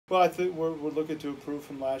Well, I think we're looking to improve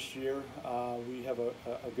from last year. We have a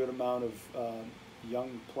good amount of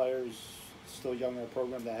young players, still young in our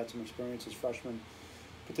program, that had some experience as freshmen,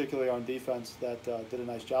 particularly on defense, that did a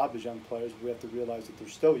nice job as young players. We have to realize that they're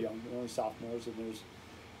still young. They're only sophomores, and there's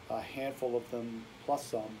a handful of them, plus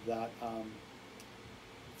some, that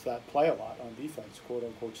play a lot on defense, quote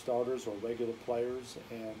unquote starters or regular players,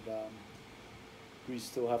 and we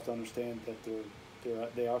still have to understand that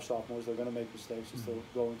they are sophomores. They're going to make mistakes. They're still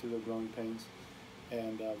going through their growing pains,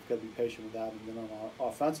 and we've got to be patient with that. And then on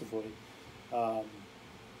offensively, we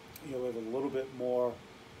have a little bit more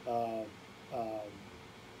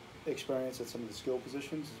experience at some of the skill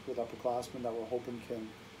positions with upperclassmen that we're hoping can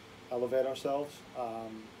elevate ourselves.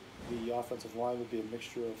 The offensive line will be a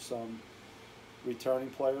mixture of some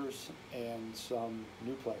returning players and some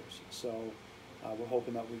new players. So we're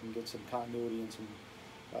hoping that we can get some continuity and some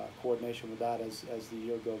coordination with that as the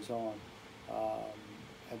year goes on.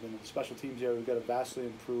 And then in the special teams area, we've got to vastly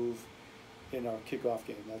improve in our kickoff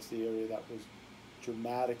game. That's the area that was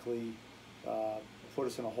dramatically put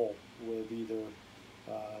us in a hole with either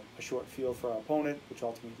a short field for our opponent, which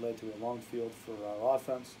ultimately led to a long field for our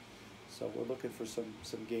offense. So we're looking for some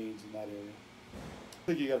gains in that area. I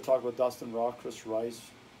think you got to talk about Dustin Rock, Chris Rice,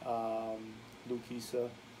 Luke Issa,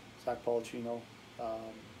 Zach Policino.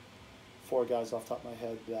 Four guys off the top of my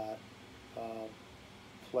head that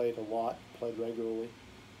played a lot, played regularly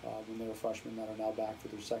when they were freshmen, that are now back for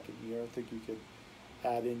their second year. I think you could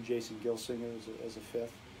add in Jason Gilsinger as a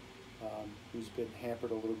fifth, who's been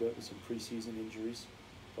hampered a little bit with some preseason injuries,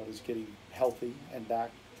 but is getting healthy and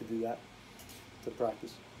back to do that, to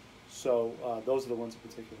practice. So those are the ones in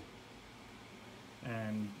particular.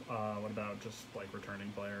 And what about just like returning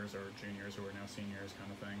players or juniors who are now seniors, kind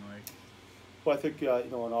of thing? Like, well, I think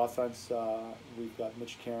on offense, we've got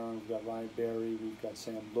Mitch Karen, we've got Ryan Berry, we've got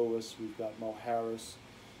Sam Lewis, we've got Mo Harris,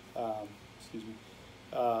 John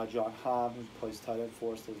Hahn, who plays tight end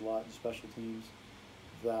for us. There's a lot in special teams.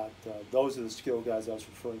 That those are the skill guys I was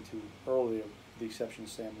referring to earlier, with the exception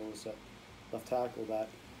of Sam Lewis at left tackle, that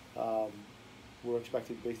we're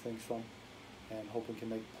expecting big things from and hoping can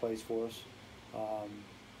make plays for us.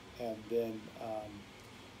 And then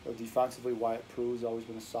defensively, Wyatt Prue's always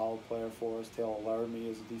been a solid player for us. Taylor Laramie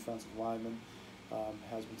is a defensive lineman,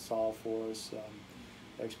 has been solid for us.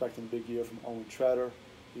 Expecting a big year from Owen Treader,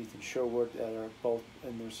 Ethan Sherwood, that are both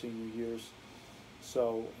in their senior years.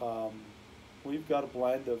 So we've got a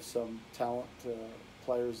blend of some talent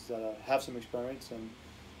players that have some experience and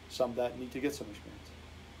some that need to get some experience.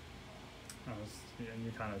 And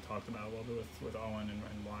you kind of talked about a little bit with Owen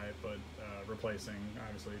and Wyatt, but replacing,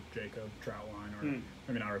 obviously, Jacob Troutline, or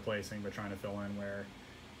maybe not replacing, but trying to fill in where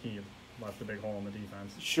he left a big hole in the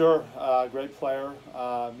defense. Sure, great player.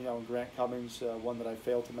 Grant Cummings, one that I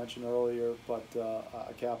failed to mention earlier, but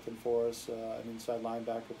a captain for us, an inside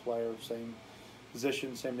linebacker player, same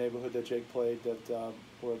position, same neighborhood that Jake played, that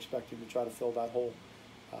we're expecting to try to fill that hole,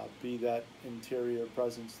 be that interior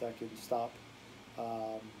presence that can stop,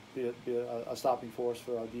 be a stopping force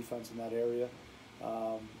for our defense in that area,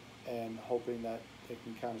 and hoping that it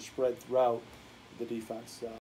can kind of spread throughout the defense.